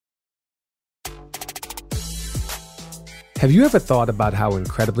Have you ever thought about how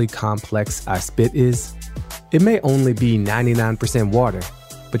incredibly complex our spit is? It may only be 99% water,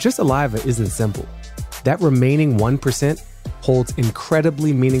 but your saliva isn't simple. That remaining 1% holds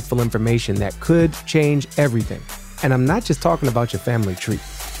incredibly meaningful information that could change everything. And I'm not just talking about your family tree.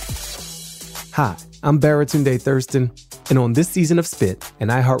 Hi, I'm Baratunde Thurston, and on this season of Spit, an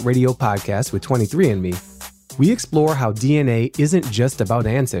iHeartRadio podcast with 23andMe, we explore how DNA isn't just about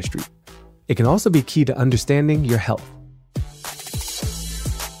ancestry. It can also be key to understanding your health.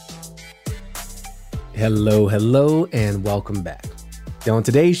 Hello, and welcome back. Now on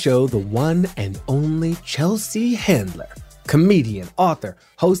today's show, the one and only Chelsea Handler, comedian, author,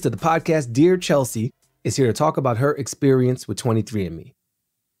 host of the podcast Dear Chelsea, is here to talk about her experience with 23andMe.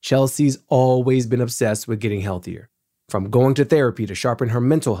 Chelsea's always been obsessed with getting healthier. From going to therapy to sharpen her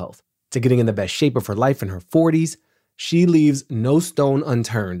mental health, to getting in the best shape of her life in her 40s, she leaves no stone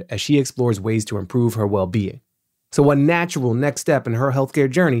unturned as she explores ways to improve her well-being. So a natural next step in her healthcare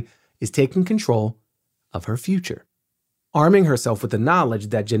journey is taking control of her future, arming herself with the knowledge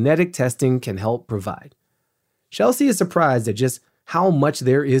that genetic testing can help provide. Chelsea is surprised at just how much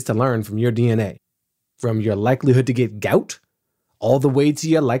there is to learn from your DNA, from your likelihood to get gout, all the way to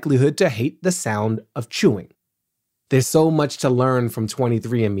your likelihood to hate the sound of chewing. There's so much to learn from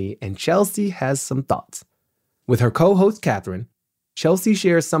 23andMe, and Chelsea has some thoughts. With her co-host, Catherine, Chelsea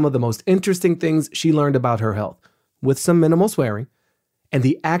shares some of the most interesting things she learned about her health, with some minimal swearing, and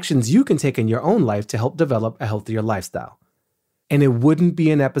the actions you can take in your own life to help develop a healthier lifestyle. And it wouldn't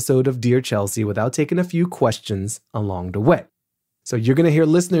be an episode of Dear Chelsea without taking a few questions along the way. So you're going to hear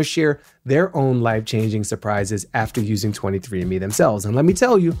listeners share their own life-changing surprises after using 23andMe themselves. And let me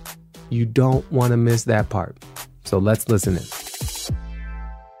tell you, you don't want to miss that part. So let's listen in.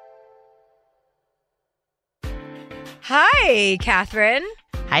 Hi, Catherine.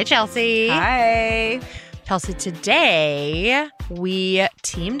 Hi, Chelsea. Hi. Chelsea, today we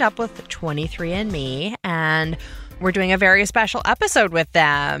teamed up with 23andMe and we're doing a very special episode with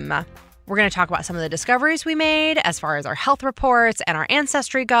them. We're going to talk about some of the discoveries we made as far as our health reports and our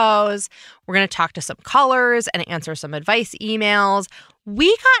ancestry goes. We're going to talk to some callers and answer some advice emails. We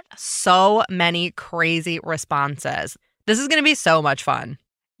got so many crazy responses. This is going to be so much fun.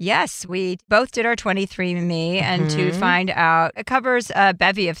 Yes, we both did our 23andMe, and to find out, it covers a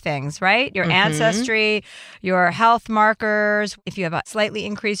bevy of things, right? Your ancestry, your health markers, if you have a slightly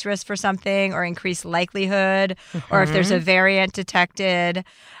increased risk for something or increased likelihood, or if there's a variant detected,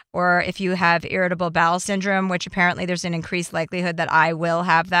 or if you have irritable bowel syndrome, which apparently there's an increased likelihood that I will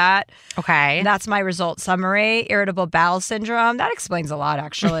have that. Okay. That's my result summary. Irritable bowel syndrome. That explains a lot,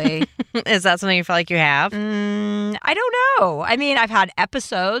 actually. Is that something you feel like you have? I don't know. I mean, I've had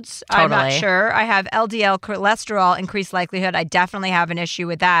episodes. Totally. I'm not sure. I have LDL cholesterol, increased likelihood. I definitely have an issue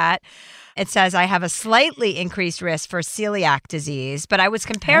with that. It says I have a slightly increased risk for celiac disease, but I was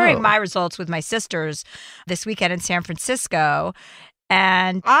comparing my results with my sister's this weekend in San Francisco.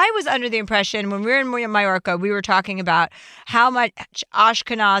 And I was under the impression when we were in Mallorca, we were talking about how much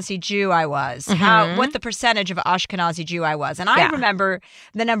Ashkenazi Jew I was, what the percentage of Ashkenazi Jew I was. And I remember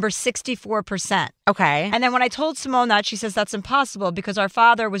the number 64%. Okay. And then when I told Simone that, she says that's impossible because our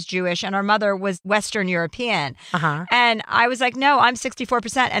father was Jewish and our mother was Western European. And I was like, no, I'm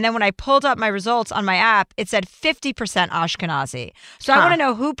 64%. And then when I pulled up my results on my app, it said 50% Ashkenazi. So I want to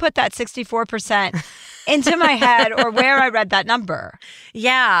know who put that 64% into my head or where I read that number.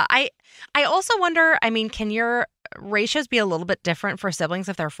 Yeah. I also wonder, I mean, can your ratios be a little bit different for siblings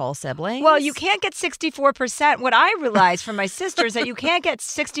if they're full siblings? Well, you can't get 64%. What I realized from my sister is that you can't get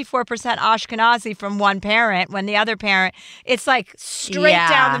 64% Ashkenazi from one parent when the other parent, it's like straight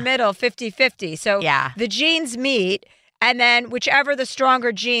down the middle, 50-50. So the genes meet, and then whichever the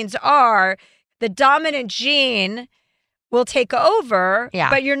stronger genes are, the dominant gene will take over,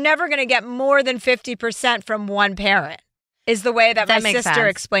 but you're never going to get more than 50% from one parent, is the way that my sister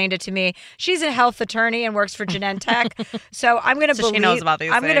explained it to me. She's a health attorney and works for Genentech, so I'm going to believe. She knows about these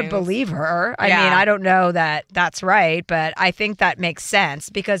I'm going to things. believe her. I mean, I don't know that that's right, but I think that makes sense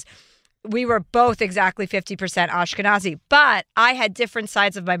because we were both exactly 50% Ashkenazi, but I had different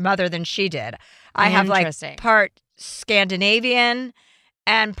sides of my mother than she did. I have like part Scandinavian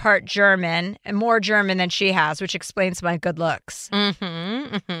and part German, and more German than she has, which explains my good looks.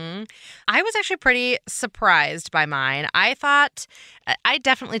 I was actually pretty surprised by mine. I thought I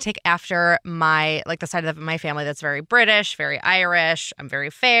definitely take after my, like the side of my family that's very British, very Irish. I'm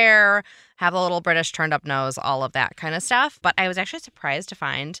very fair, have a little British turned up nose, all of that kind of stuff. But I was actually surprised to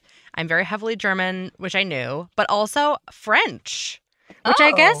find I'm very heavily German, which I knew, but also French. Which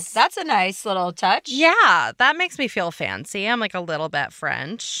I guess... That's a nice little touch. Yeah, that makes me feel fancy. I'm like a little bit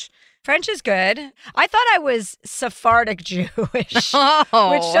French. French is good. I thought I was Sephardic Jewish, which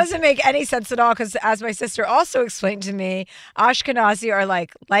doesn't make any sense at all because, as my sister also explained to me, Ashkenazi are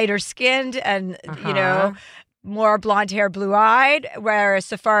like lighter skinned and, more blonde hair, blue eyed, whereas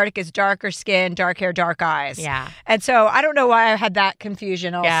Sephardic is darker skin, dark hair, dark eyes. Yeah. And so I don't know why I had that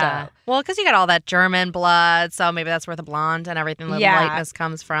confusion also. Yeah. Well, because you got all that German blood, so maybe that's where the blonde and everything, the lightness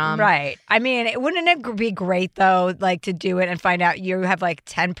comes from. Right. I mean, wouldn't it be great, though, like to do it and find out you have like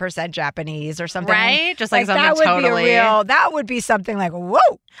 10% Japanese or something? Right? Just like something that would totally. That would be something like,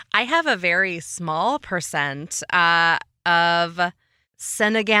 whoa. I have a very small percent of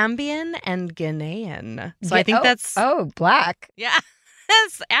Senegambian and Ghanaian. So I think that's... Oh, black. Yeah.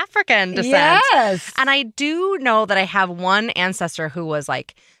 It's African descent. Yes. And I do know that I have one ancestor who was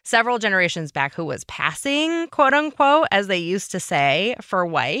like several generations back who was passing, quote unquote, as they used to say, for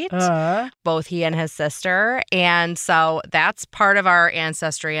white, both he and his sister. And so that's part of our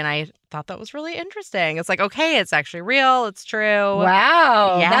ancestry. And I thought that was really interesting. It's like, okay, it's actually real. It's true.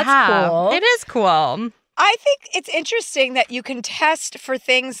 Wow. Yeah. That's cool. It is cool. I think it's interesting that you can test for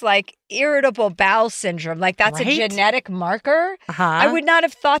things like irritable bowel syndrome. Like that's a genetic marker. I would not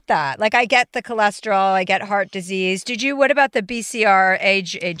have thought that. Like I get the cholesterol, I get heart disease. What about the BCR-A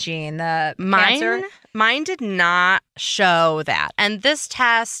gene, the cancer? Mine did not show that. And this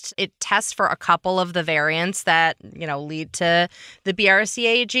test, it tests for a couple of the variants that, lead to the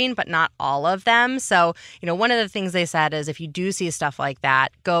BRCA gene, but not all of them. So, one of the things they said is if you do see stuff like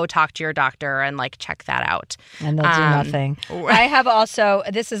that, go talk to your doctor and check that out. And they'll do nothing. I have also,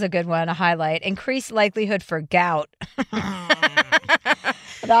 this is a good one, a highlight, increased likelihood for gout.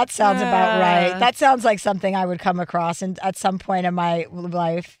 That sounds about right. That sounds like something I would come across at some point in my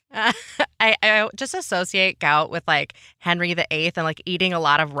life. I just associate gout with Henry VIII and eating a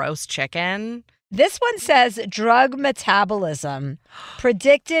lot of roast chicken. This one says drug metabolism,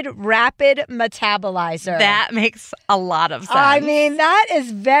 predicted rapid metabolizer. That makes a lot of sense. I mean, that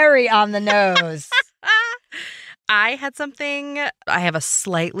is very on the nose. I had I have a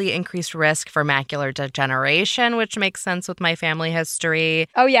slightly increased risk for macular degeneration, which makes sense with my family history.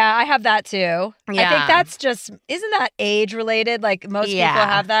 Oh, yeah, I have that too. Yeah. I think that's isn't that age related? Like most people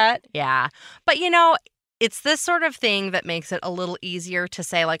have that? Yeah. But, it's this sort of thing that makes it a little easier to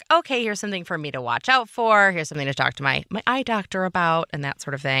say, okay, here's something for me to watch out for. Here's something to talk to my eye doctor about and that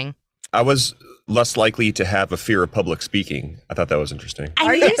sort of thing. I was less likely to have a fear of public speaking. I thought that was interesting.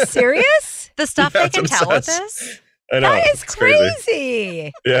 Are you serious? The stuff they can tell with this? I know. That is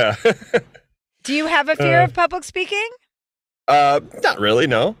crazy. Yeah. Do you have a fear of public speaking? Not really,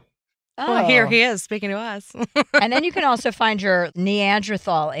 no. Oh. Well, here he is speaking to us. And then you can also find your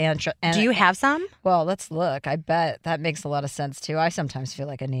Neanderthal. Do you have some? Well, let's look. I bet that makes a lot of sense, too. I sometimes feel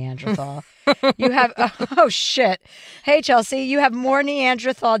like a Neanderthal. You have, oh, shit. Hey, Chelsea, you have more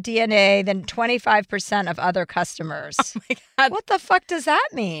Neanderthal DNA than 25% of other customers. Oh, my God. What the fuck does that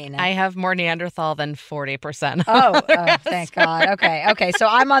mean? I have more Neanderthal than 40%. Oh, thank God. Okay. So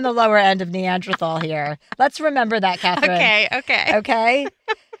I'm on the lower end of Neanderthal here. Let's remember that, Catherine. Okay.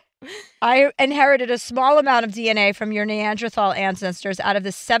 I inherited a small amount of DNA from your Neanderthal ancestors. Out of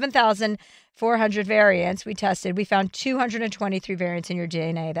the 7,400 variants we tested, we found 223 variants in your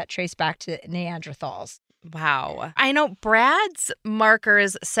DNA that trace back to Neanderthals. Wow. I know Brad's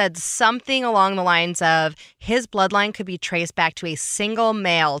markers said something along the lines of his bloodline could be traced back to a single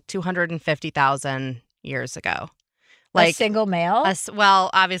male 250,000 years ago. A single male? Well,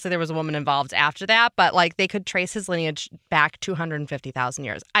 obviously there was a woman involved after that, but they could trace his lineage back 250,000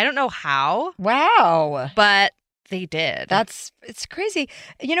 years. I don't know how. Wow. But they did. It's crazy.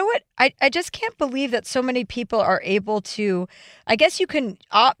 You know what? I just can't believe that so many people are able to, I guess you can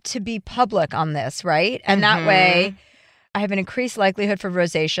opt to be public on this, right? And that way I have an increased likelihood for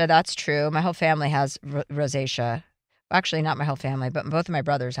rosacea. That's true. My whole family has rosacea. Actually, not my whole family, but both of my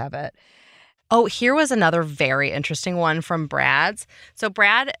brothers have it. Oh, here was another very interesting one from Brad's. So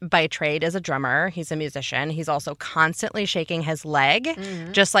Brad, by trade, is a drummer. He's a musician. He's also constantly shaking his leg.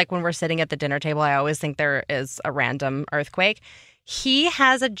 Mm-hmm. Just like when we're sitting at the dinner table, I always think there is a random earthquake. He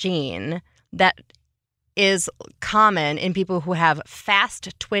has a gene that is common in people who have fast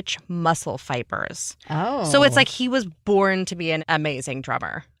twitch muscle fibers. Oh. So it's he was born to be an amazing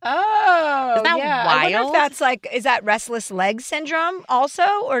drummer. Oh, isn't that wild? I wonder if that's is that restless leg syndrome also,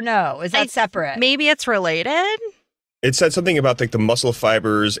 or no? Is that separate? Maybe it's related. It said something about the muscle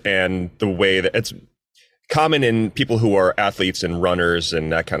fibers and the way that it's common in people who are athletes and runners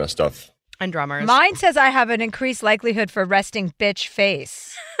and that kind of stuff. And drummers. Mine says I have an increased likelihood for resting bitch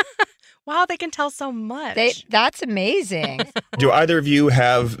face. Wow, they can tell so much. That's amazing. Do either of you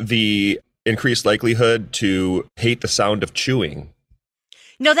have the increased likelihood to hate the sound of chewing?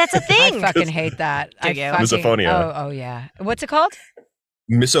 No, that's a thing. I fucking hate that. Misophonia. Oh, yeah. What's it called?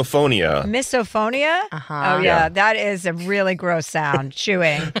 Misophonia. Misophonia? Uh-huh. Oh, yeah. That is a really gross sound.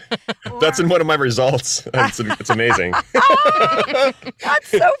 Chewing. That's in one of my results. It's amazing. That's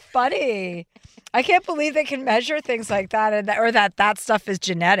so funny. I can't believe they can measure things like that, or that stuff is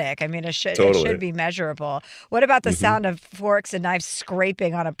genetic. I mean, it should be measurable. What about the sound of forks and knives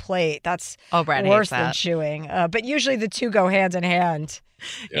scraping on a plate? That's worse than chewing. But usually the two go hand in hand.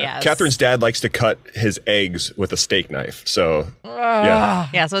 Yeah. Yes. Catherine's dad likes to cut his eggs with a steak knife. So,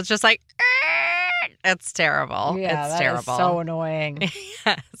 yeah. So it's just like, it's terrible. Yeah, it's terrible. Is so annoying.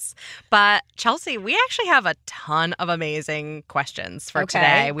 Yes. But Chelsea, we actually have a ton of amazing questions for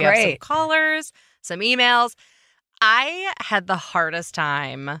today. We have some callers, some emails. I had the hardest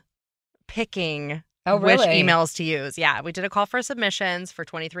time picking which emails to use. Yeah, we did a call for submissions for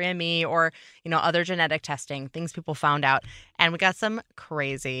 23andMe or, other genetic testing, things people found out, and we got some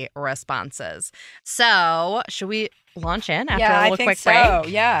crazy responses. So, should we launch in after a little quick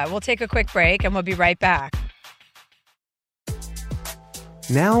break? Yeah, we'll take a quick break and we'll be right back.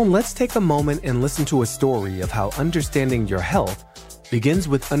 Now, let's take a moment and listen to a story of how understanding your health begins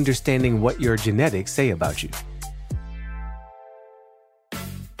with understanding what your genetics say about you.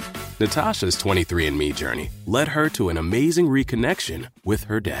 Natasha's 23andMe journey led her to an amazing reconnection with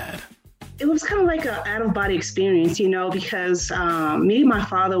her dad. It was kind of like an out-of-body experience, because meeting my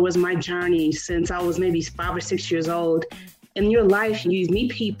father was my journey since I was maybe 5 or 6 years old. In your life, you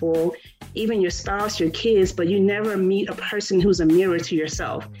meet people, even your spouse, your kids, but you never meet a person who's a mirror to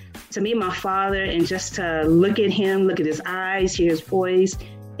yourself. To meet my father and just to look at him, look at his eyes, hear his voice,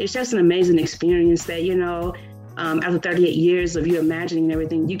 it's just an amazing experience that, after 38 years of you imagining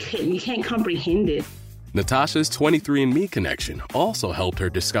everything, you can't comprehend it. Natasha's 23andMe connection also helped her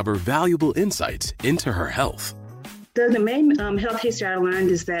discover valuable insights into her health. The main health history I learned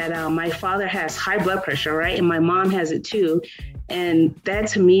is that my father has high blood pressure, right? And my mom has it too. And that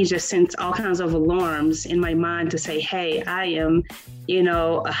to me just sent all kinds of alarms in my mind to say, hey, I am,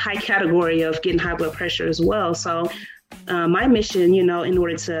 a high category of getting high blood pressure as well. So my mission, in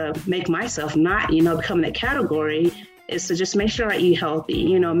order to make myself not, become that category is to just make sure I eat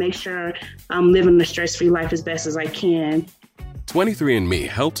healthy, make sure I'm living a stress-free life as best as I can. 23andMe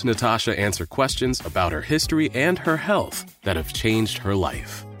helped Natasha answer questions about her history and her health that have changed her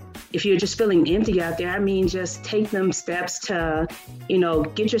life. If you're just feeling empty out there, just take them steps to,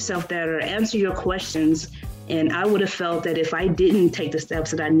 get yourself better, answer your questions. And I would have felt that if I didn't take the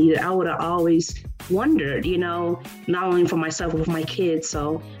steps that I needed, I would have always wondered, not only for myself, but for my kids.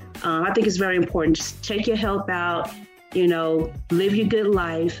 So I think it's very important. Just check your health out, live your good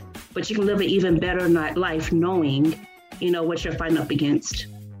life, but you can live an even better life knowing, what you're fighting up against.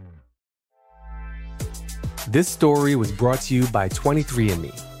 This story was brought to you by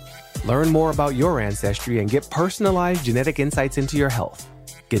 23andMe. Learn more about your ancestry and get personalized genetic insights into your health.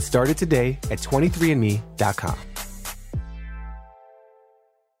 Get started today at 23andme.com.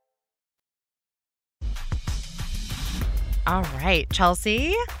 All right,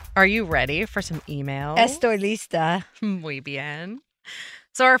 Chelsea, are you ready for some emails? Estoy lista. Muy bien.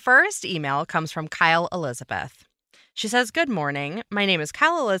 So our first email comes from Kyle Elizabeth. She says, good morning. My name is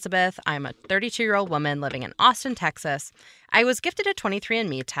Kyle Elizabeth. I'm a 32-year-old woman living in Austin, Texas. I was gifted a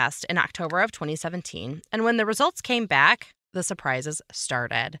 23andMe test in October of 2017, and when the results came back, the surprises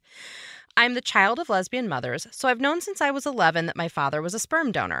started. I'm the child of lesbian mothers, so I've known since I was 11 that my father was a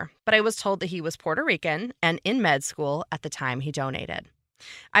sperm donor, but I was told that he was Puerto Rican and in med school at the time he donated.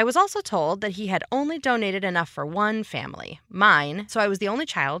 I was also told that he had only donated enough for one family, mine, so I was the only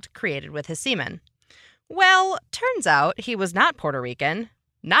child created with his semen. Well, turns out he was not Puerto Rican,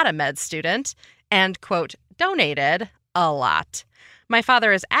 not a med student, and, quote, donated a lot. My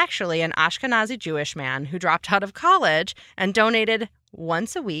father is actually an Ashkenazi Jewish man who dropped out of college and donated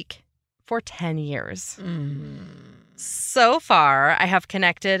once a week for 10 years. So far, I have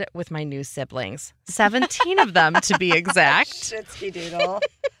connected with my new siblings, 17 of them to be exact. Shitsky doodle.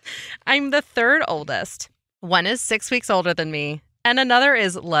 I'm the third oldest. One is 6 weeks older than me, and another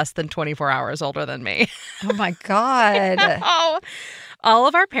is less than 24 hours older than me. Oh, my God. All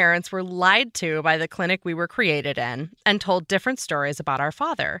of our parents were lied to by the clinic we were created in and told different stories about our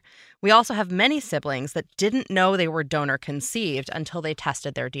father. We also have many siblings that didn't know they were donor conceived until they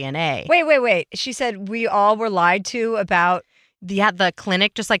tested their DNA. Wait. She said we all were lied to about... Yeah, the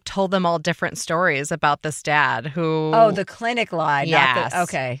clinic just told them all different stories about this dad who... Oh, the clinic lied. Yes.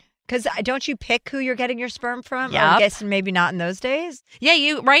 Okay. Because don't you pick who you're getting your sperm from? Yep. I guess maybe not in those days. Yeah,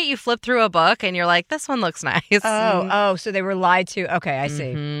 you flip through a book and you're like, this one looks nice. Oh, so they were lied to. Okay, I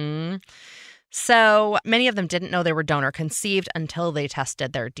see. Mm-hmm. So many of them didn't know they were donor conceived until they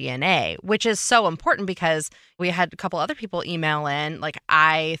tested their DNA, which is so important because we had a couple other people email in, like,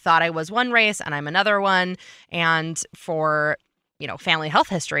 I thought I was one race and I'm another one. And for, family health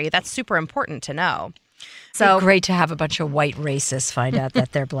history, that's super important to know. So great to have a bunch of white racists find out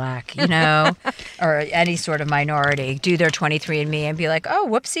that they're Black, or any sort of minority, do their 23andMe and be like, oh,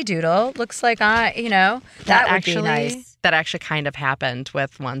 whoopsie doodle, looks like that would be nice. That actually kind of happened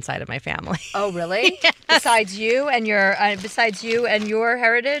with one side of my family. Oh, really? Yes. Besides you and your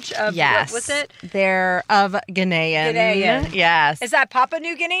heritage of, yes. What was it? They're of Ghanaian. Yes. Is that Papua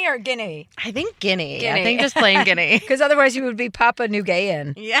New Guinea or Guinea? I think Guinea. I think just plain Guinea. Because otherwise you would be Papua New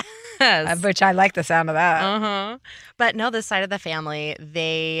Guinean. Yes. Which I like the sound of that. Uh-huh. But no, this side of the family,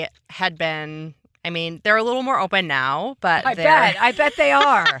 they had been, they're a little more open now, but I bet they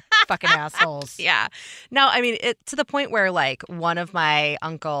are. Fucking assholes. Yeah. No, to the point where, like, one of my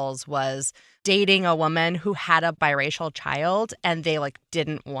uncles was dating a woman who had a biracial child, and they, like,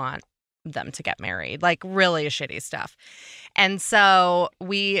 didn't want them to get married. Like, really shitty stuff. And so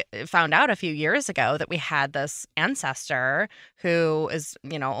we found out a few years ago that we had this ancestor who is,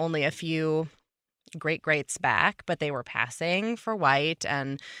 only a few greats back, but they were passing for white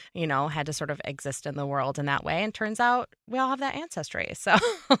and, had to sort of exist in the world in that way. And turns out we all have that ancestry. So,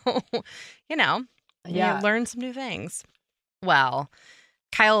 you learn some new things. Well,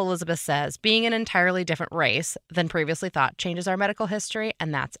 Kyle Elizabeth says, being an entirely different race than previously thought changes our medical history,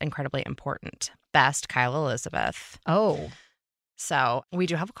 and that's incredibly important. Best, Kyle Elizabeth. Oh. So we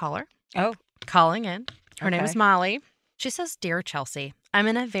do have a caller. Oh. Calling in. Her name is Molly. She says, Dear Chelsea, I'm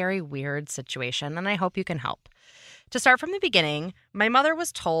in a very weird situation, and I hope you can help. To start from the beginning, my mother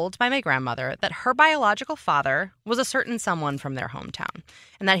was told by my grandmother that her biological father was a certain someone from their hometown,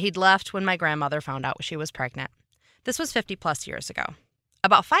 and that he'd left when my grandmother found out she was pregnant. This was 50-plus years ago.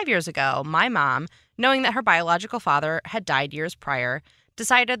 About 5 years ago, my mom, knowing that her biological father had died years prior,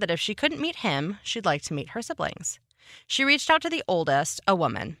 decided that if she couldn't meet him, she'd like to meet her siblings. She reached out to the oldest, a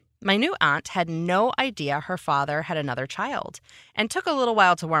woman. My new aunt had no idea her father had another child, and took a little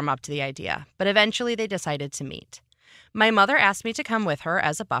while to warm up to the idea, but eventually they decided to meet. My mother asked me to come with her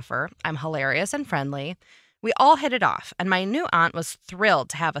as a buffer. I'm hilarious and friendly. We all hit it off, and my new aunt was thrilled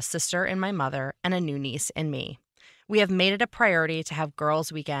to have a sister in my mother and a new niece in me. We have made it a priority to have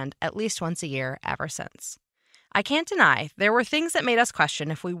girls' weekend at least once a year ever since. I can't deny there were things that made us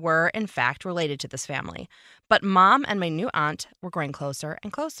question if we were, in fact, related to this family, but Mom and my new aunt were growing closer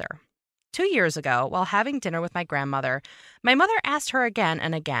and closer. 2 years ago, while having dinner with my grandmother, my mother asked her again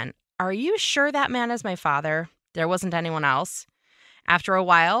and again, Are you sure that man is my father? There wasn't anyone else. After a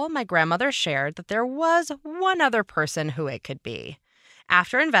while, my grandmother shared that there was one other person who it could be.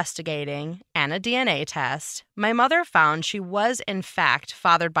 After investigating and a DNA test, my mother found she was, in fact,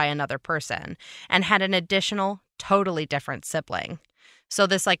 fathered by another person and had an additional, totally different sibling. So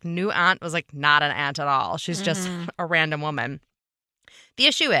this, new aunt was, not an aunt at all. She's just a random woman. The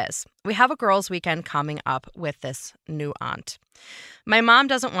issue is, we have a girls' weekend coming up with this new aunt. My mom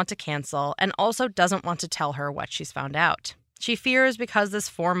doesn't want to cancel and also doesn't want to tell her what she's found out. She fears because this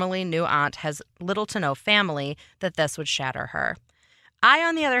formerly new aunt has little to no family that this would shatter her. I,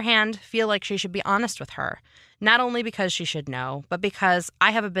 on the other hand, feel like she should be honest with her, not only because she should know, but because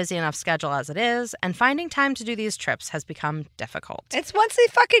I have a busy enough schedule as it is, and finding time to do these trips has become difficult. It's once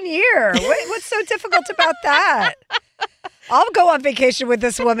a fucking year. What's so difficult about that? I'll go on vacation with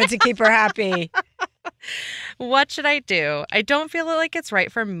this woman to keep her happy. What should I do? I don't feel like it's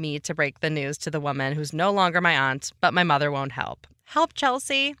right for me to break the news to the woman who's no longer my aunt, but my mother won't help. Help,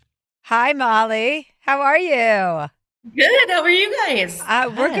 Chelsea. Hi, Molly. How are you? Good. How are you guys?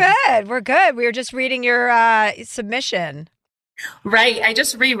 We're good. We're good. We were just reading your submission. Right. I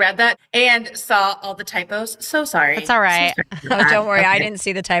just reread that and saw all the typos. So sorry. It's all right. So don't worry. Okay. I didn't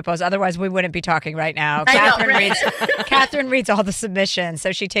see the typos. Otherwise, we wouldn't be talking right now. Catherine reads all the submissions,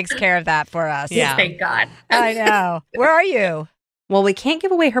 so she takes care of that for us. Yeah. Thank God. I know. Where are you? Well, we can't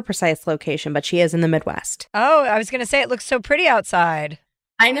give away her precise location, but she is in the Midwest. Oh, I was going to say it looks so pretty outside.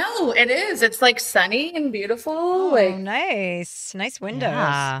 I know it is. It's sunny and beautiful. Oh, nice. Nice windows.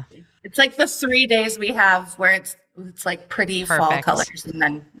 Yeah. It's the 3 days we have where it's pretty Perfect. Fall colors. And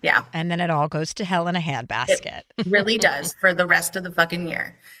then, yeah. And then it all goes to hell in a handbasket. It really does for the rest of the fucking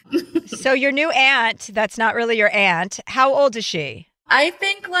year. So your new aunt, that's not really your aunt. How old is she? I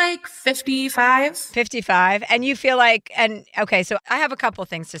think 55. 55. And you feel okay, so I have a couple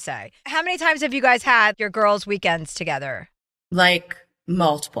things to say. How many times have you guys had your girls' weekends together?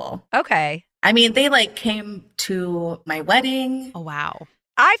 Multiple. Okay. They came to my wedding. Oh, wow.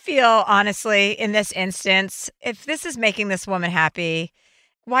 I feel, honestly, in this instance, if this is making this woman happy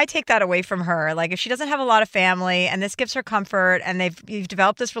why take that away from her? Like, if she doesn't have a lot of family and this gives her comfort and you've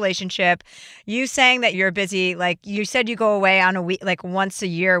developed this relationship, you saying that you're busy, like you said you go away on a week, like once a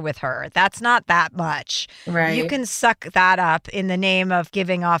year with her. That's not that much. Right. You can suck that up in the name of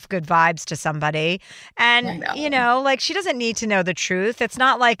giving off good vibes to somebody. And, like she doesn't need to know the truth. It's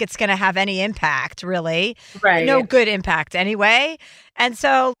not like it's going to have any impact, really. Right. No good impact anyway. And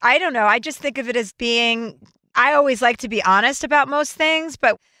so I don't know. I just think of it as being, I always like to be honest about most things,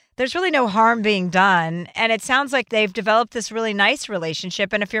 but there's really no harm being done. And it sounds like they've developed this really nice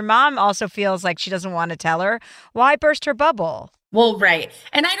relationship. And if your mom also feels like she doesn't want to tell her, why burst her bubble? Well, right.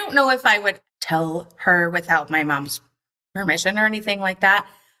 And I don't know if I would tell her without my mom's permission or anything like that,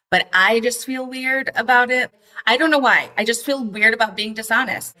 but I just feel weird about it. I don't know why. I just feel weird about being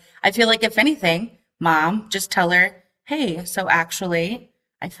dishonest. I feel like if anything, Mom, just tell her, hey, so actually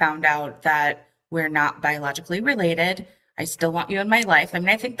I found out that we're not biologically related. I still want you in my life. I mean,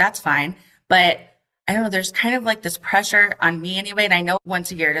 I think that's fine. But I don't know, there's kind of like this pressure on me anyway. And I know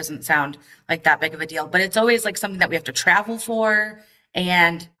once a year doesn't sound like that big of a deal, but it's always like something that we have to travel for.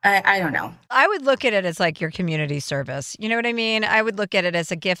 And I don't know. I would look at it as like your community service. You know what I mean? I would look at it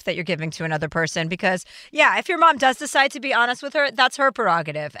as a gift that you're giving to another person because, yeah, if your mom does decide to be honest with her, that's her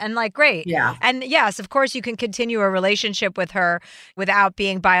prerogative. And like, great. Yeah. And yes, of course, you can continue a relationship with her without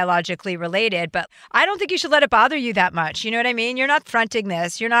being biologically related. But I don't think you should let it bother you that much. You know what I mean? You're not fronting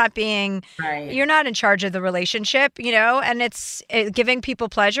this. You're not being, You're not in charge of the relationship, and it's giving people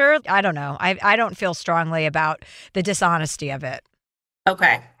pleasure. I don't know. I don't feel strongly about the dishonesty of it.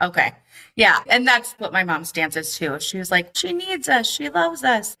 Okay. Yeah. And that's what my mom's stance is too. She was like, she needs us. She loves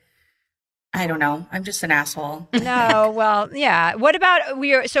us. I don't know. I'm just an asshole. No, well, yeah. What about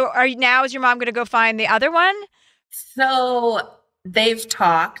is your mom going to go find the other one? So they've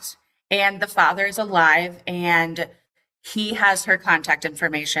talked and the father is alive and he has her contact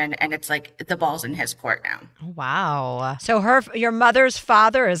information and it's like the ball's in his court now. Wow. So your mother's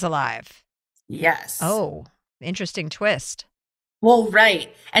father is alive? Yes. Oh, interesting twist. Well,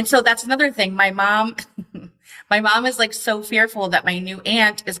 right. And so that's another thing. My mom is like so fearful that my new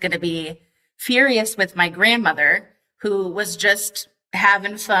aunt is going to be furious with my grandmother, who was just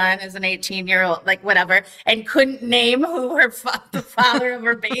having fun as an 18-year-old, like whatever, and couldn't name who the father of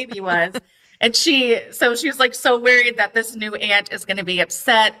her baby was. And she was like so worried that this new aunt is going to be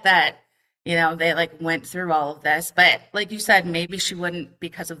upset that, they like went through all of this. But like you said, maybe she wouldn't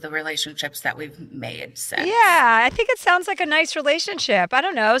because of the relationships that we've made since. Yeah, I think it sounds like a nice relationship. I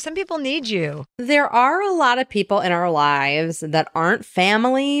don't know. Some people need you. There are a lot of people in our lives that aren't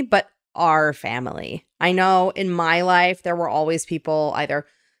family, but are family. I know in my life, there were always people either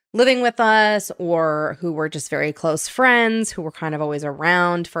living with us or who were just very close friends who were kind of always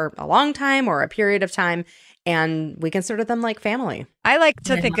around for a long time or a period of time. And we consider them like family. I like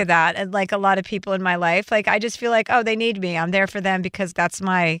to think of that. And like a lot of people in my life, like I just feel like, oh, they need me. I'm there for them because that's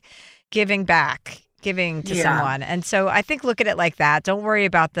my giving back, giving to someone. And so I think look at it like that. Don't worry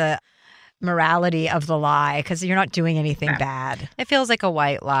about the morality of the lie because you're not doing anything bad. It feels like a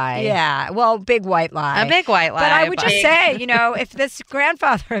white lie. Yeah. Well, big white lie. A big white lie. But I would just say, if this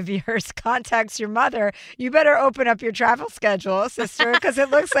grandfather of yours contacts your mother, you better open up your travel schedule, sister, because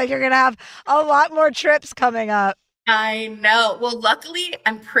it looks like you're going to have a lot more trips coming up. I know. Well, luckily,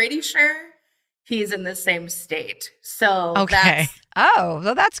 I'm pretty sure he's in the same state. So okay.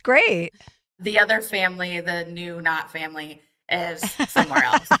 Well, that's great. The other family, the new not family, is somewhere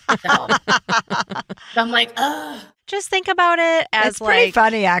else. So I'm like, ugh. Just think about it as it's pretty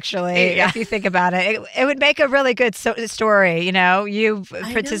funny, actually, if you think about it. It would make a really good story, you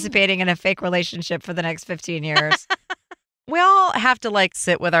participating in a fake relationship for the next 15 years. We all have to like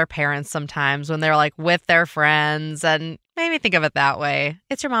sit with our parents sometimes when they're like with their friends and maybe think of it that way.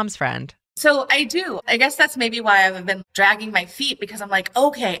 It's your mom's friend. So I do. I guess that's maybe why I've been dragging my feet because I'm like,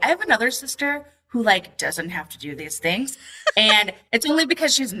 okay, I have another sister who like doesn't have to do these things. And it's only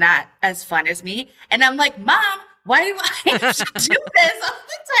because she's not as fun as me. And I'm like, Mom, why do I have to do this all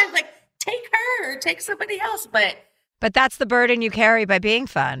the time? Like, take her or take somebody else. But that's the burden you carry by being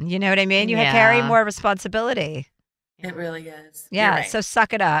fun. You know what I mean? You carry more responsibility. It really is. Yeah, right. So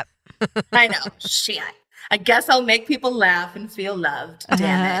suck it up. I know. Shit. I guess I'll make people laugh and feel loved.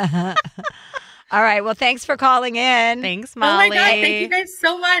 Damn it. All right. Well, thanks for calling in. Thanks, Molly. Oh my God. Thank you guys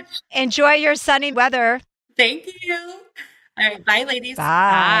so much. Enjoy your sunny weather. Thank you. All right. Bye, ladies.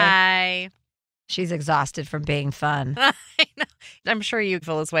 Bye. She's exhausted from being fun. I know. I'm sure you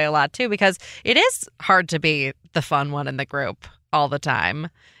feel this way a lot too, because it is hard to be the fun one in the group all the time.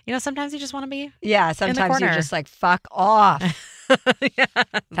 Sometimes you just want to be sometimes you're just like, fuck off.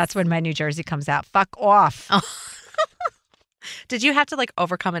 That's when my New Jersey comes out. Fuck off. Did you have to like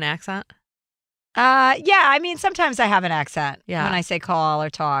overcome an accent? Yeah, I mean, sometimes I have an accent when Yeah. I say call or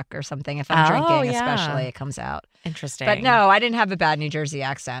talk or something. If I'm drinking, yeah. especially, it comes out. Interesting. But no, I didn't have a bad New Jersey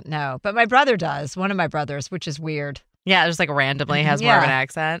accent. No, but my brother does. One of my brothers, which is weird. Yeah, just like randomly has more of an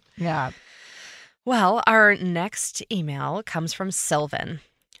accent. Yeah. Well, our next email comes from Sylvan.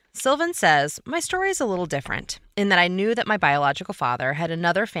 Sylvan says, my story is a little different in that I knew that my biological father had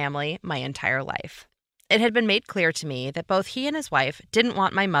another family my entire life. It had been made clear to me that both he and his wife didn't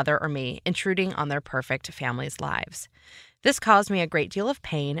want my mother or me intruding on their perfect family's lives. This caused me a great deal of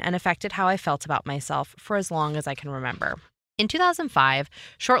pain and affected how I felt about myself for as long as I can remember. In 2005,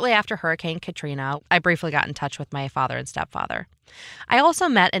 shortly after Hurricane Katrina, I briefly got in touch with my father and stepfather. I also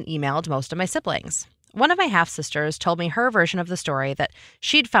met and emailed most of my siblings. One of my half-sisters told me her version of the story, that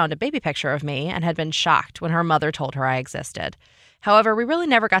she'd found a baby picture of me and had been shocked when her mother told her I existed. However, we really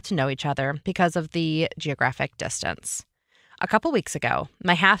never got to know each other because of the geographic distance. A couple weeks ago,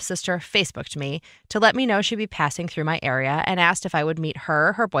 my half-sister Facebooked me to let me know she'd be passing through my area and asked if I would meet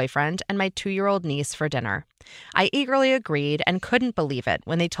her, her boyfriend, and my 2-year-old niece for dinner. I eagerly agreed and couldn't believe it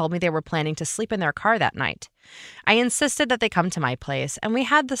when they told me they were planning to sleep in their car that night. I insisted that they come to my place, and we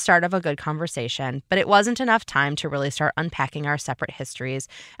had the start of a good conversation, but it wasn't enough time to really start unpacking our separate histories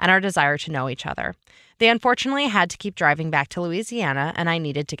and our desire to know each other. They unfortunately had to keep driving back to Louisiana, and I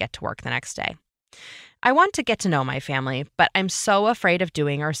needed to get to work the next day. I want to get to know my family, but I'm so afraid of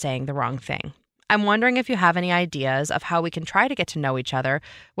doing or saying the wrong thing. I'm wondering if you have any ideas of how we can try to get to know each other,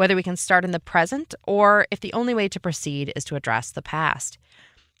 whether we can start in the present or if the only way to proceed is to address the past.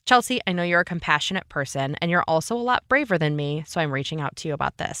 Chelsea, I know you're a compassionate person and you're also a lot braver than me, so I'm reaching out to you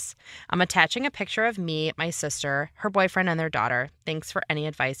about this. I'm attaching a picture of me, my sister, her boyfriend, and their daughter. Thanks for any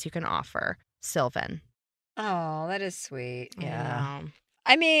advice you can offer. Sylvan. Oh, that is sweet. Yeah.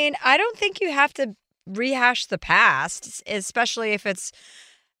 I mean, I don't think you have to rehash the past, especially if it's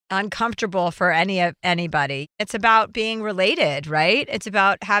uncomfortable for anybody. It's about being related, right? It's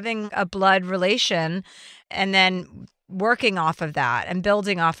about having a blood relation and then working off of that and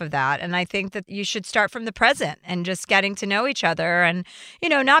building off of that. And I think that you should start from the present and just getting to know each other and, you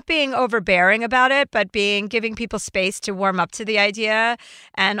know, not being overbearing about it, but giving people space to warm up to the idea,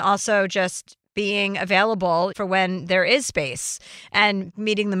 and also just being available for when there is space and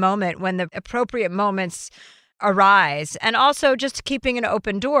meeting the moment when the appropriate moments arise. And also just keeping an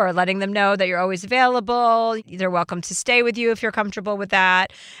open door, letting them know that you're always available. They're welcome to stay with you if you're comfortable with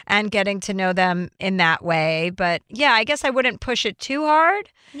that, and getting to know them in that way. But yeah, I guess I wouldn't push it too hard.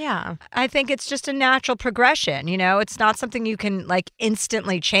 Yeah. I think it's just a natural progression. You know, it's not something you can like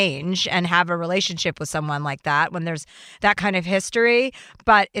instantly change and have a relationship with someone like that when there's that kind of history.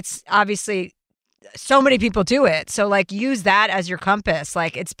 But it's obviously so many people do it. So like use that as your compass.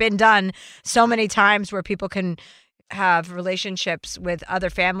 Like it's been done so many times where people can have relationships with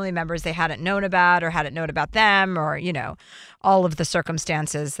other family members they hadn't known about or hadn't known about them, or, you know, all of the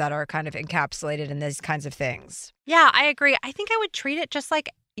circumstances that are kind of encapsulated in these kinds of things. Yeah, I agree. I think I would treat it just like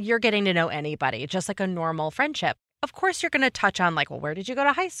you're getting to know anybody, just like a normal friendship. Of course, you're going to touch on like, well, where did you go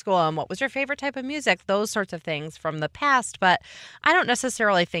to high school and what was your favorite type of music? Those sorts of things from the past. But I don't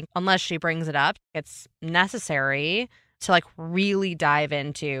necessarily think, unless she brings it up, it's necessary to like really dive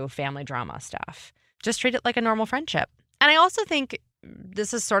into family drama stuff. Just treat it like a normal friendship. And I also think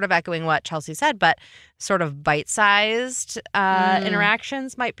this is sort of echoing what Chelsea said, but sort of bite-sized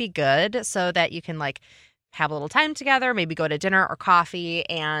interactions might be good so that you can like have a little time together, maybe go to dinner or coffee,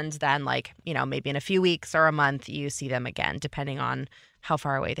 and then like, you know, maybe in a few weeks or a month you see them again, depending on how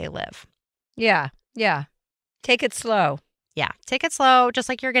far away they live. Yeah. Yeah. Take it slow. Yeah. Take it slow, just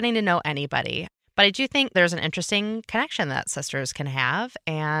like you're getting to know anybody. But I do think there's an interesting connection that sisters can have.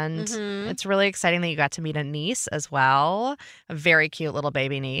 And it's really exciting that you got to meet a niece as well. A very cute little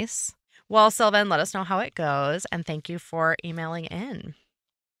baby niece. Well, Sylvan, let us know how it goes. And thank you for emailing in.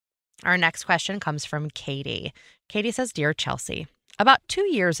 Our next question comes from Katie. Katie says, Dear Chelsea, about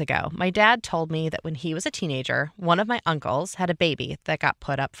 2 years ago, my dad told me that when he was a teenager, one of my uncles had a baby that got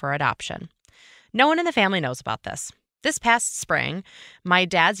put up for adoption. No one in the family knows about this. This past spring, my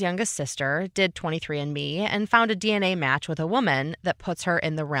dad's youngest sister did 23andMe and found a DNA match with a woman that puts her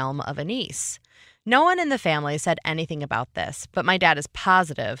in the realm of a niece. No one in the family said anything about this, but my dad is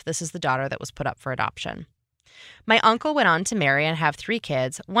positive this is the daughter that was put up for adoption. My uncle went on to marry and have 3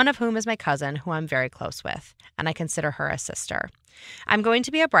 kids, one of whom is my cousin, who I'm very close with, and I consider her a sister. I'm going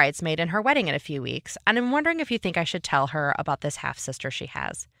to be a bridesmaid in her wedding in a few weeks, and I'm wondering if you think I should tell her about this half-sister she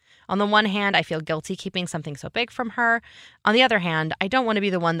has. On the one hand, I feel guilty keeping something so big from her. On the other hand, I don't want to be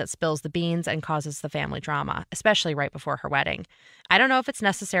the one that spills the beans and causes the family drama, especially right before her wedding. I don't know if it's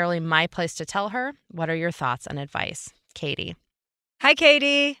necessarily my place to tell her. What are your thoughts and advice? Katie. Hi,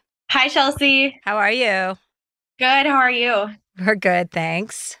 Katie. Hi, Chelsea. How are you? Good. How are you? We're good,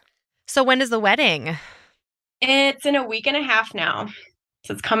 thanks. So when is the wedding? It's in a week and a half now.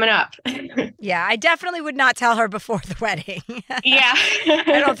 So it's coming up. Yeah, I definitely would not tell her before the wedding. Yeah.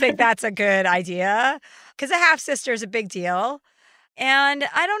 I don't think that's a good idea because a half-sister is a big deal. And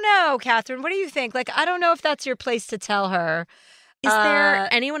I don't know, Catherine, what do you think? Like, I don't know if that's your place to tell her. Is there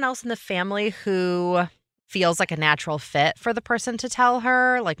anyone else in the family who feels like a natural fit for the person to tell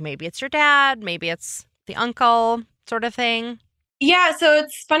her? Like maybe it's your dad, maybe it's the uncle sort of thing? Yeah, so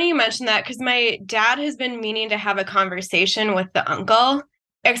it's funny you mentioned that because my dad has been meaning to have a conversation with the uncle,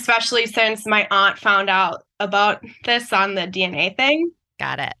 especially since my aunt found out about this on the DNA thing.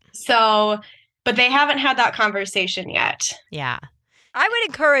 Got it. So, but they haven't had that conversation yet. Yeah. I would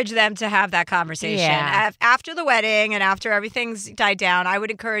encourage them to have that conversation. Yeah. After the wedding and after everything's died down. I would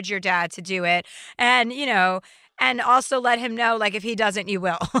encourage your dad to do it. And, and also let him know, like, if he doesn't, you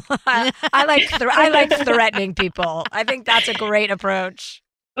will. I like threatening people. I think that's a great approach.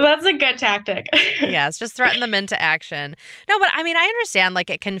 That's a good tactic. Yes, just threaten them into action. No, but I mean, I understand, like,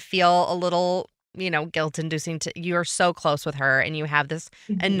 it can feel a little, guilt-inducing you're so close with her and you have this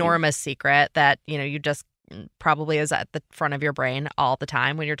enormous secret that, you just probably is at the front of your brain all the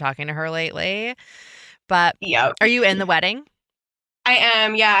time when you're talking to her lately. But Are you in the wedding? I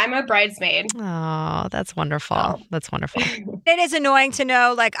am. Yeah, I'm a bridesmaid. Oh, that's wonderful. Oh. That's wonderful. It is annoying to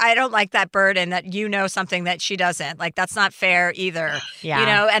know, like, I don't like that burden that you know something that she doesn't. Like, that's not fair either.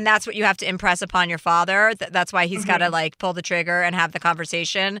 Yeah. And that's what you have to impress upon your father. That's why he's got to, like, pull the trigger and have the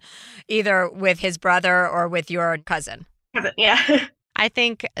conversation either with his brother or with your cousin. Yeah. I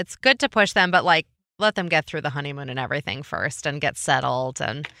think it's good to push them, but, like, let them get through the honeymoon and everything first and get settled.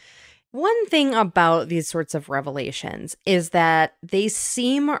 And one thing about these sorts of revelations is that they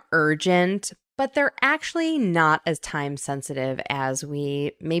seem urgent, but they're actually not as time sensitive as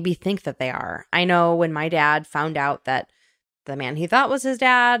we maybe think that they are. I know when my dad found out that the man he thought was his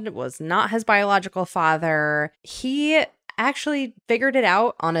dad was not his biological father, he actually figured it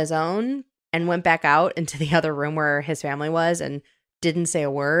out on his own and went back out into the other room where his family was and didn't say a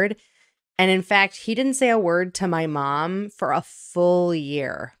word. And in fact, he didn't say a word to my mom for a full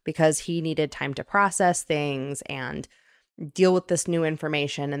year because he needed time to process things and deal with this new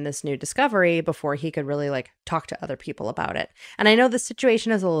information and this new discovery before he could really, like, talk to other people about it. And I know the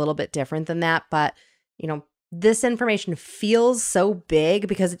situation is a little bit different than that, but, this information feels so big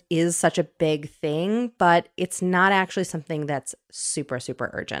because it is such a big thing, but it's not actually something that's super,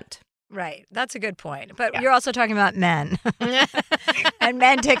 super urgent. Right. That's a good point. But you're also talking about men. And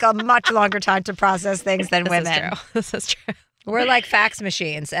men take a much longer time to process things than women. This is true. We're like fax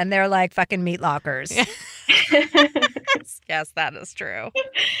machines and they're like fucking meat lockers. Yes, that is true.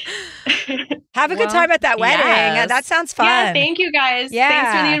 Have a good time at that wedding. Yes. That sounds fun. Yeah, thank you guys. Yeah.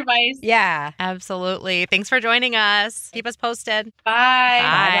 Thanks for the advice. Yeah. Absolutely. Thanks for joining us. Keep us posted.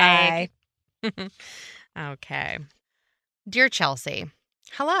 Bye. Bye. Okay. Dear Chelsea,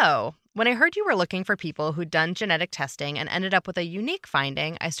 hello. When I heard you were looking for people who'd done genetic testing and ended up with a unique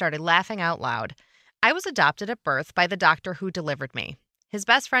finding, I started laughing out loud. I was adopted at birth by the doctor who delivered me. His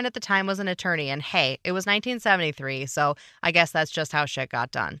best friend at the time was an attorney, and hey, it was 1973, so I guess that's just how shit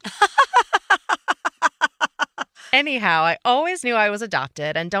got done. Anyhow, I always knew I was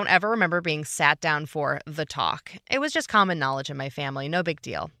adopted and don't ever remember being sat down for the talk. It was just common knowledge in my family, no big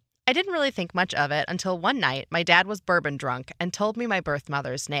deal. I didn't really think much of it until one night my dad was bourbon drunk and told me my birth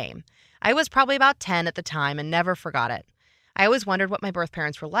mother's name. I was probably about 10 at the time and never forgot it. I always wondered what my birth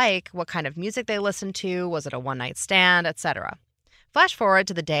parents were like, what kind of music they listened to, was it a one-night stand, etc. Flash forward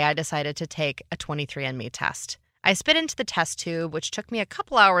to the day I decided to take a 23andMe test. I spit into the test tube, which took me a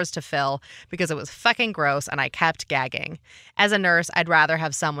couple hours to fill because it was fucking gross and I kept gagging. As a nurse, I'd rather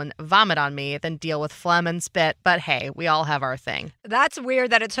have someone vomit on me than deal with phlegm and spit, but hey, we all have our thing. That's weird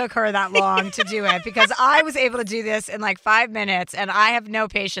that it took her that long to do it because I was able to do this in like 5 minutes and I have no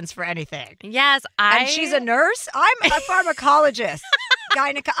patience for anything. Yes, And she's a nurse? I'm a pharmacologist.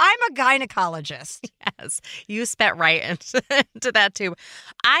 I'm a gynecologist. Yes, you spat right into that tube.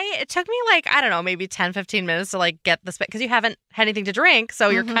 It took me like, I don't know, maybe 10, 15 minutes to like get the spit because you haven't had anything to drink, so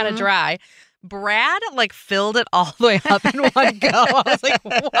you're kind of dry. Brad like filled it all the way up in one go. I was like,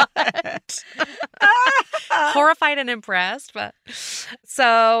 what? Horrified and impressed. But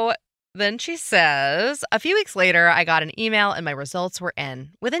so then she says, a few weeks later, I got an email and my results were in.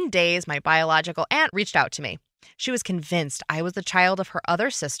 Within days, my biological aunt reached out to me. She was convinced I was the child of her other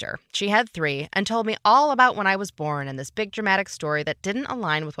sister. She had 3 and told me all about when I was born and this big dramatic story that didn't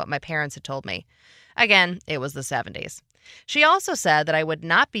align with what my parents had told me. Again, it was the 70s. She also said that I would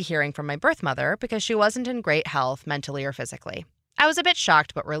not be hearing from my birth mother because she wasn't in great health mentally or physically. I was a bit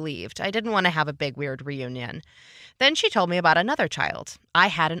shocked but relieved. I didn't want to have a big weird reunion. Then she told me about another child. I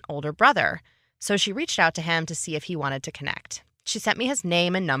had an older brother, so she reached out to him to see if he wanted to connect. She sent me his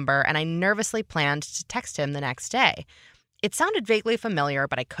name and number, and I nervously planned to text him the next day. It sounded vaguely familiar,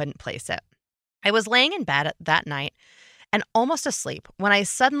 but I couldn't place it. I was laying in bed that night and almost asleep when I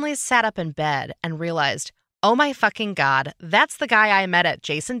suddenly sat up in bed and realized, oh my fucking God, that's the guy I met at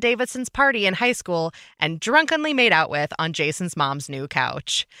Jason Davidson's party in high school and drunkenly made out with on Jason's mom's new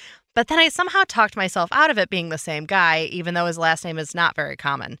couch. But then I somehow talked myself out of it being the same guy, even though his last name is not very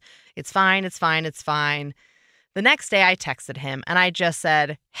common. It's fine, it's fine, it's fine. The next day I texted him and I just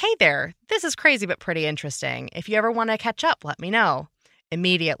said, hey there, this is crazy but pretty interesting. If you ever want to catch up, let me know.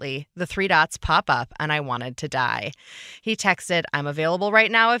 Immediately, the 3 dots pop up and I wanted to die. He texted, I'm available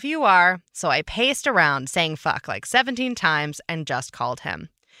right now if you are. So I paced around saying fuck like 17 times and just called him.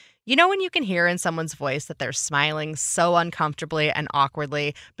 You know when you can hear in someone's voice that they're smiling so uncomfortably and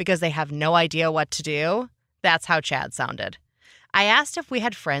awkwardly because they have no idea what to do? That's how Chad sounded. I asked if we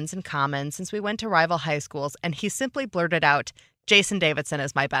had friends in common since we went to rival high schools, and he simply blurted out, Jason Davidson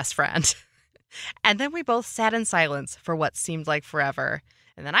is my best friend. And then we both sat in silence for what seemed like forever.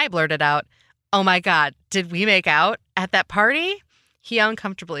 And then I blurted out, oh my God, did we make out at that party? He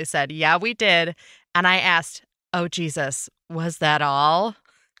uncomfortably said, yeah, we did. And I asked, oh, Jesus, was that all?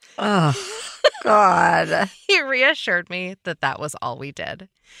 Oh, God. He reassured me that that was all we did.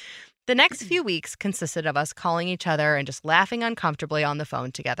 The next few weeks consisted of us calling each other and just laughing uncomfortably on the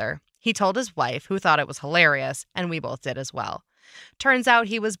phone together. He told his wife, who thought it was hilarious, and we both did as well. Turns out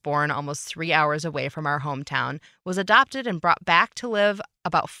he was born almost 3 hours away from our hometown, was adopted and brought back to live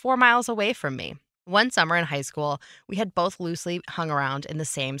about 4 miles away from me. One summer in high school, we had both loosely hung around in the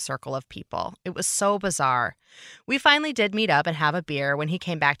same circle of people. It was so bizarre. We finally did meet up and have a beer when he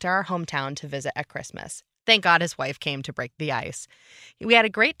came back to our hometown to visit at Christmas. Thank God his wife came to break the ice. We had a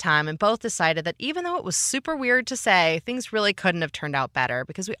great time and both decided that even though it was super weird to say, things really couldn't have turned out better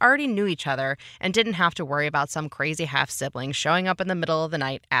because we already knew each other and didn't have to worry about some crazy half-sibling showing up in the middle of the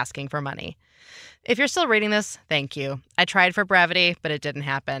night asking for money. If you're still reading this, thank you. I tried for brevity, but it didn't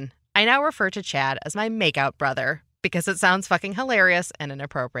happen. I now refer to Chad as my makeout brother because it sounds fucking hilarious and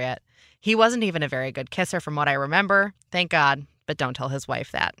inappropriate. He wasn't even a very good kisser from what I remember, thank God, but don't tell his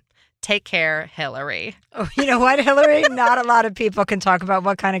wife that. Take care, Hillary. Oh, you know what, Hillary? Not a lot of people can talk about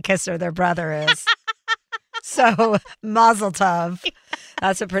what kind of kisser their brother is. So, mazel tov.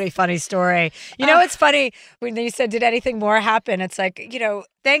 That's a pretty funny story. You know, it's funny when you said, did anything more happen? It's like, you know,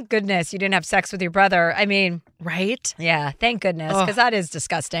 thank goodness you didn't have sex with your brother. I mean, right? Yeah, thank goodness, because that is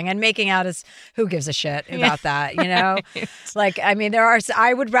disgusting. And making out is, who gives a shit about that, you know? Like, I mean,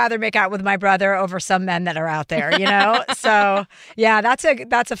 I would rather make out with my brother over some men that are out there, you know? So, yeah, that's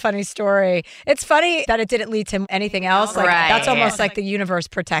a funny story. It's funny that it didn't lead to anything else. Like, that's almost like the universe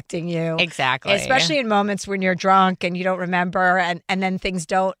protecting you. Exactly. Especially in moments when you're drunk and you don't remember and then things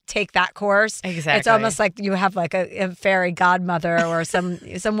don't take that course. Exactly. It's almost like you have like a fairy godmother or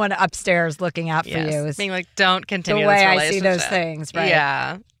someone upstairs looking out for you. It's being like, don't continue the way this I relationship. see those things, right?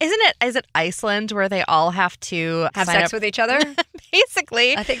 Yeah. Is it Iceland where they all have to have sex with each other?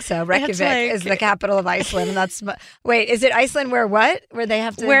 Basically. I think so. Reykjavik is the capital of Iceland. And wait, is it Iceland where what? Where they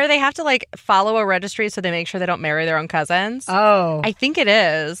have to like follow a registry so they make sure they don't marry their own cousins? Oh. I think it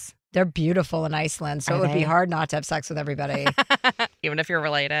is. They're beautiful in Iceland, so it would be hard not to have sex with everybody. Even if you're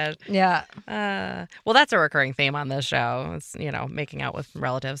related. Yeah. Well, that's a recurring theme on this show. It's, making out with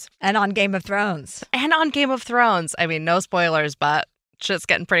relatives. And on Game of Thrones. I mean, no spoilers, but shit's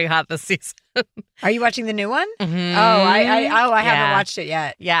getting pretty hot this season. Are you watching the new one? Mm-hmm. I haven't watched it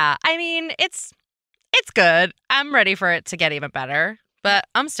yet. Yeah. I mean, it's good. I'm ready for it to get even better, but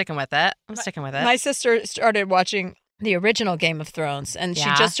I'm sticking with it. My sister started watching the original Game of Thrones, and she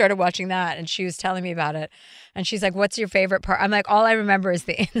just started watching that, and she was telling me about it, and she's like, what's your favorite part? I'm like, all I remember is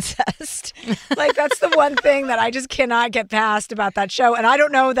the incest. Like, that's the one thing that I just cannot get past about that show, and I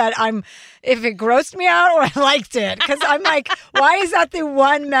don't know that if it grossed me out or I liked it, because I'm like, why is that the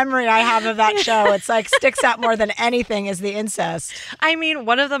one memory I have of that show? It's like sticks out more than anything is the incest. I mean,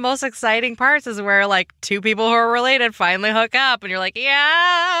 one of the most exciting parts is where like two people who are related finally hook up, and you're like,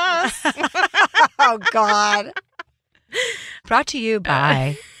 yes. Oh, God. Brought to you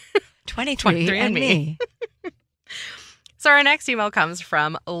by 23andMe. So our next email comes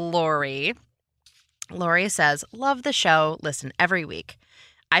from Lori. Lori says, love the show. Listen every week.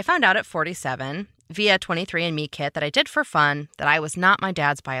 I found out at 47 via 23andMe kit that I did for fun that I was not my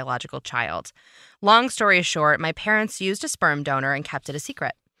dad's biological child. Long story short, my parents used a sperm donor and kept it a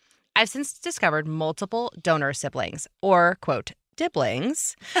secret. I've since discovered multiple donor siblings, or, quote,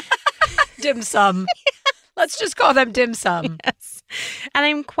 diblings. Dim sum. Let's just call them dim sum. Yes. And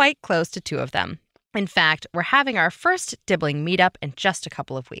I'm quite close to 2 of them. In fact, we're having our first dibling meetup in just a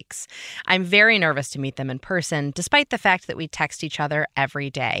couple of weeks. I'm very nervous to meet them in person, despite the fact that we text each other every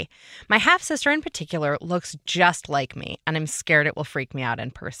day. My half-sister in particular looks just like me, and I'm scared it will freak me out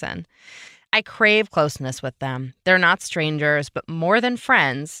in person. I crave closeness with them. They're not strangers, but more than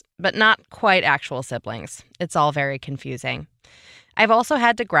friends, but not quite actual siblings. It's all very confusing. I've also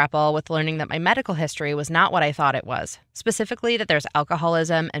had to grapple with learning that my medical history was not what I thought it was, specifically that there's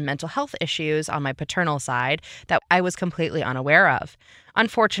alcoholism and mental health issues on my paternal side that I was completely unaware of.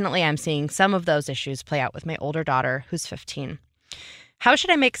 Unfortunately, I'm seeing some of those issues play out with my older daughter, who's 15. How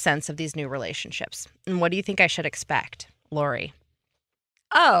should I make sense of these new relationships? And what do you think I should expect? Lori.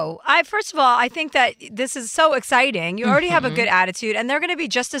 Oh, first of all, I think that this is so exciting. You already have a good attitude, and they're going to be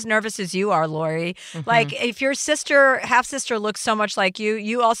just as nervous as you are, Lori. Like, if your half-sister looks so much like you,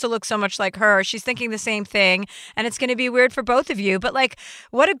 you also look so much like her. She's thinking the same thing, and it's going to be weird for both of you. But, like,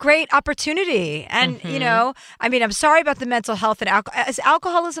 what a great opportunity. And, you know, I mean, I'm sorry about the mental health. And is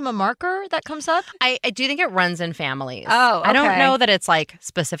alcoholism a marker that comes up? I do think it runs in families. Oh, okay. I don't know that it's, like,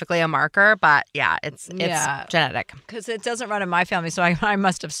 specifically a marker, but, yeah, it's genetic. Because it doesn't run in my family, so I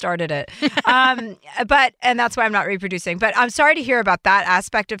must have started it. And that's why I'm not reproducing. But I'm sorry to hear about that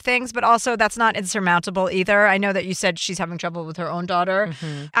aspect of things, but also that's not insurmountable either. I know that you said she's having trouble with her own daughter.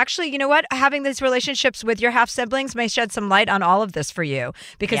 Actually, you know what? Having these relationships with your half-siblings may shed some light on all of this for you,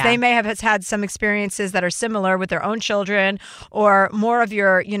 because they may have had some experiences that are similar with their own children, or more of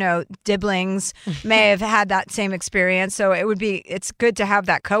your, you know, diblings may have had that same experience. So it's good to have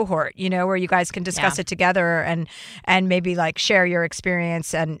that cohort, you know, where you guys can discuss it together and maybe like share your experience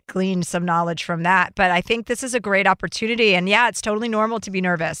and glean some knowledge from that. But I think this is a great opportunity. And yeah, it's totally normal to be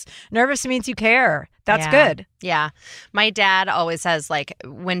nervous. Nervous means you care. That's good. Yeah. My dad always says, like,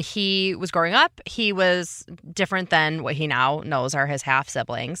 when he was growing up, he was different than what he now knows are his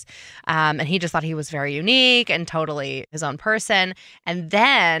half-siblings. And he just thought he was very unique and totally his own person. And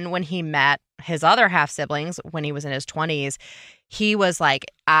then when he met his other half-siblings when he was in his 20s, he was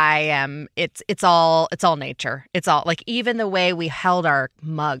like, it's all nature. It's all, like, even the way we held our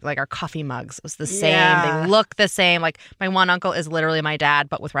mug, like our coffee mugs, was the same. They look the same. Like, my one uncle is literally my dad,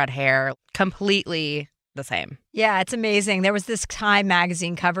 but with red hair. Completely the same. Yeah, it's amazing. There was this Time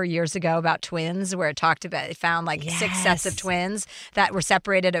magazine cover years ago about twins where it found like 6 sets of twins that were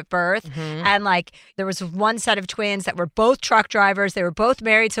separated at birth. And like there was one set of twins that were both truck drivers. They were both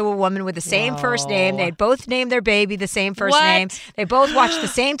married to a woman with the same first name. They had both named their baby the same first name. They both watched the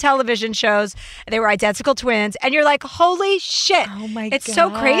same television shows. They were identical twins. And you're like, holy shit. Oh my God. It's so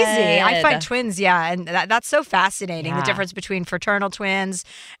crazy. I find twins, and that's so fascinating. The difference between fraternal twins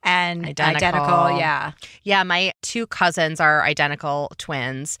and identical. Yeah, my 2 cousins are identical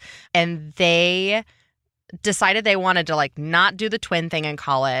twins, and they decided they wanted to like not do the twin thing in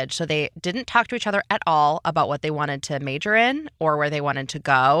college. So they didn't talk to each other at all about what they wanted to major in or where they wanted to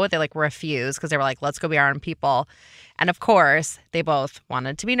go. They like refused because they were like, let's go be our own people. And of course, they both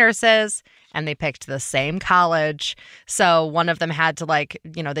wanted to be nurses, and they picked the same college. So one of them had to like,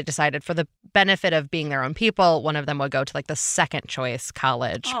 you know, they decided for the benefit of being their own people, one of them would go to like the second choice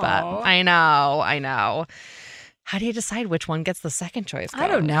college. Aww. But I know. How do you decide which one gets the second choice college?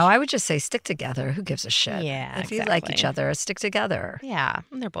 I don't know. I would just say stick together. Who gives a shit? Yeah, If you like each other, stick together. Yeah,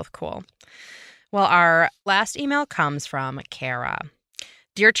 they're both cool. Well, our last email comes from Kara.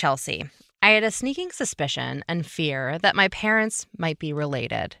 Dear Chelsea, I had a sneaking suspicion and fear that my parents might be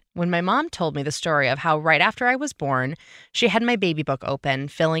related when my mom told me the story of how right after I was born, she had my baby book open,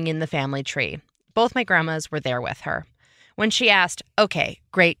 filling in the family tree. Both my grandmas were there with her. When she asked, okay,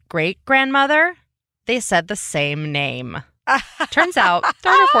 great-great-grandmother, they said the same name. Turns out,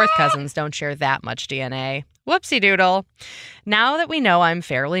 third or fourth cousins don't share that much DNA. Whoopsie doodle. Now that we know I'm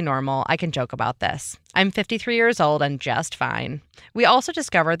fairly normal, I can joke about this. I'm 53 years old and just fine. We also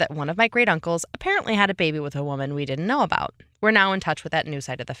discovered that one of my great uncles apparently had a baby with a woman we didn't know about. We're now in touch with that new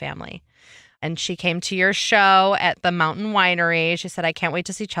side of the family. And she came to your show at the Mountain Winery. She said, I can't wait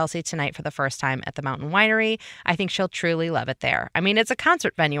to see Chelsea tonight for the first time at the Mountain Winery. I think she'll truly love it there. I mean, it's a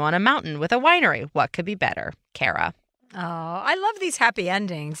concert venue on a mountain with a winery. What could be better? Kara. Oh, I love these happy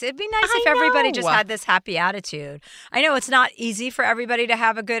endings. It'd be nice if everybody just had this happy attitude. I know it's not easy for everybody to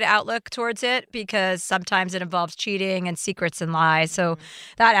have a good outlook towards it because sometimes it involves cheating and secrets and lies. So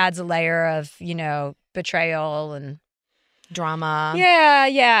that adds a layer of, you know, betrayal and drama.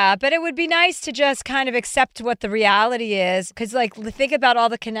 Yeah. But it would be nice to just kind of accept what the reality is. Because, like, think about all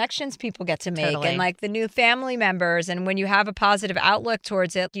the connections people get to make and, like, the new family members. And when you have a positive outlook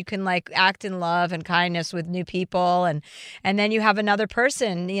towards it, you can, like, act in love and kindness with new people. And then you have another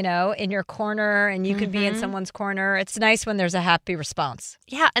person, you know, in your corner, and you can be in someone's corner. It's nice when there's a happy response.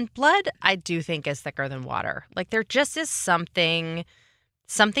 Yeah. And blood, I do think, is thicker than water. Like, there just is something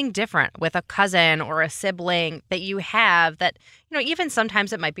different with a cousin or a sibling that you have that, you know, even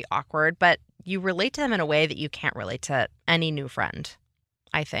sometimes it might be awkward, but you relate to them in a way that you can't relate to any new friend,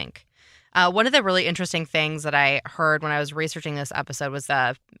 I think. One of the really interesting things that I heard when I was researching this episode was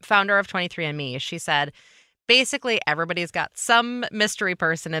the founder of 23andMe. She said, basically, everybody's got some mystery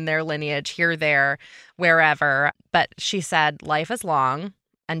person in their lineage here, there, wherever. But she said, life is long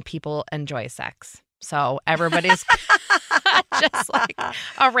and people enjoy sex. So everybody's just like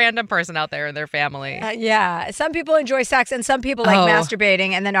a random person out there in their family. Yeah. Some people enjoy sex and some people like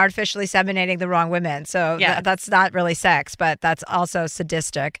masturbating and then artificially seminating the wrong women. So that's not really sex, but that's also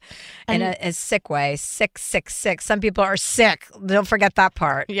sadistic in a sick way. Sick. Some people are sick. Don't forget that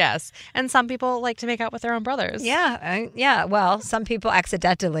part. Yes. And some people like to make out with their own brothers. Yeah. Well, some people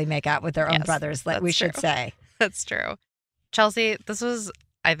accidentally make out with their own brothers, like we should say. That's true. Chelsea, this was,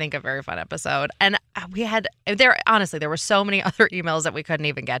 I think, a very fun episode. And honestly, there were so many other emails that we couldn't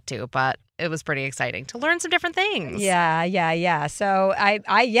even get to, but it was pretty exciting to learn some different things. Yeah. So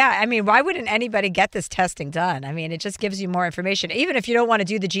I mean, why wouldn't anybody get this testing done? I mean, it just gives you more information. Even if you don't want to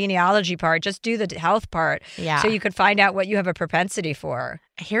do the genealogy part, just do the health part. Yeah. So you could find out what you have a propensity for.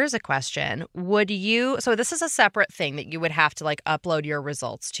 Here's a question. So this is a separate thing that you would have to like upload your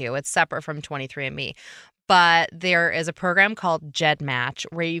results to. It's separate from 23andMe. But there is a program called GEDmatch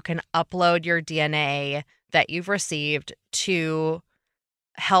where you can upload your DNA that you've received to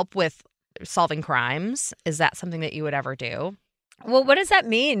help with solving crimes. Is that something that you would ever do? Well, what does that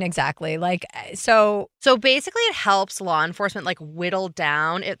mean exactly? Like, so basically it helps law enforcement like whittle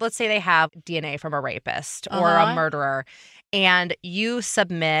down it. Let's say they have DNA from a rapist or a murderer, and you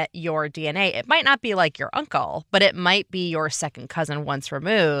submit your DNA. It might not be like your uncle, but it might be your second cousin once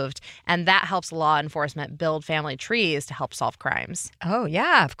removed. And that helps law enforcement build family trees to help solve crimes. Oh,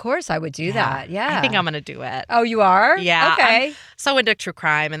 yeah, of course I would do that. Yeah. I think I'm going to do it. Oh, you are? Yeah. Okay. I'm so into true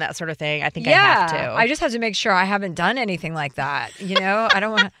crime and that sort of thing. I think I have to. I just have to make sure I haven't done anything like that. You know, I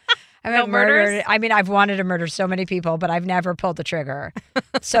don't want to. No murders? I mean, I've wanted to murder so many people, but I've never pulled the trigger,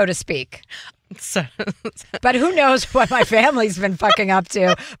 so to speak. But who knows what my family's been fucking up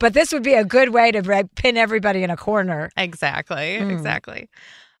to. But this would be a good way to pin everybody in a corner. Exactly.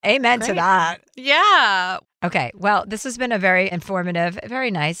 Amen to that. Yeah. Okay. Well, this has been a very informative, very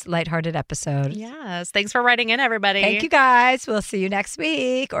nice, lighthearted episode. Yes. Thanks for writing in, everybody. Thank you, guys. We'll see you next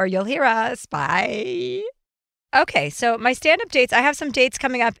week, or you'll hear us. Bye. Okay, so my stand-up dates, I have some dates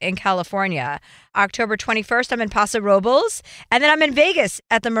coming up in California. October 21st, I'm in Paso Robles. And then I'm in Vegas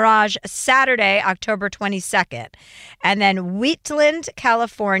at the Mirage Saturday, October 22nd. And then Wheatland,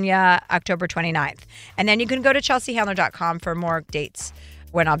 California, October 29th. And then you can go to chelseahandler.com for more dates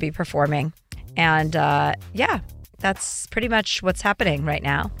when I'll be performing. And that's pretty much what's happening right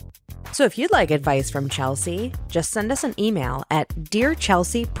now. So if you'd like advice from Chelsea, just send us an email at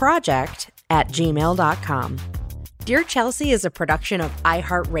dearchelseaproject@gmail.com. Dear Chelsea is a production of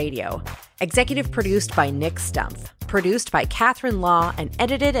iHeartRadio. Executive produced by Nick Stumpf. Produced by Catherine Law and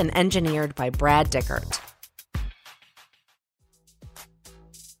edited and engineered by Brad Dickert.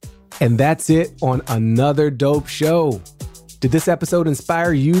 And that's it on another dope show. Did this episode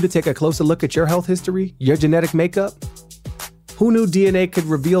inspire you to take a closer look at your health history, your genetic makeup? Who knew DNA could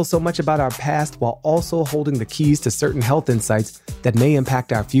reveal so much about our past while also holding the keys to certain health insights that may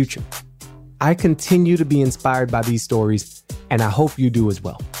impact our future? I continue to be inspired by these stories, and I hope you do as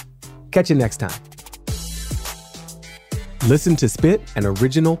well. Catch you next time. Listen to Spit, an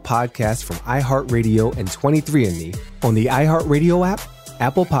original podcast from iHeartRadio and 23andMe on the iHeartRadio app,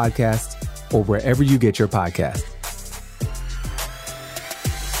 Apple Podcasts, or wherever you get your podcasts.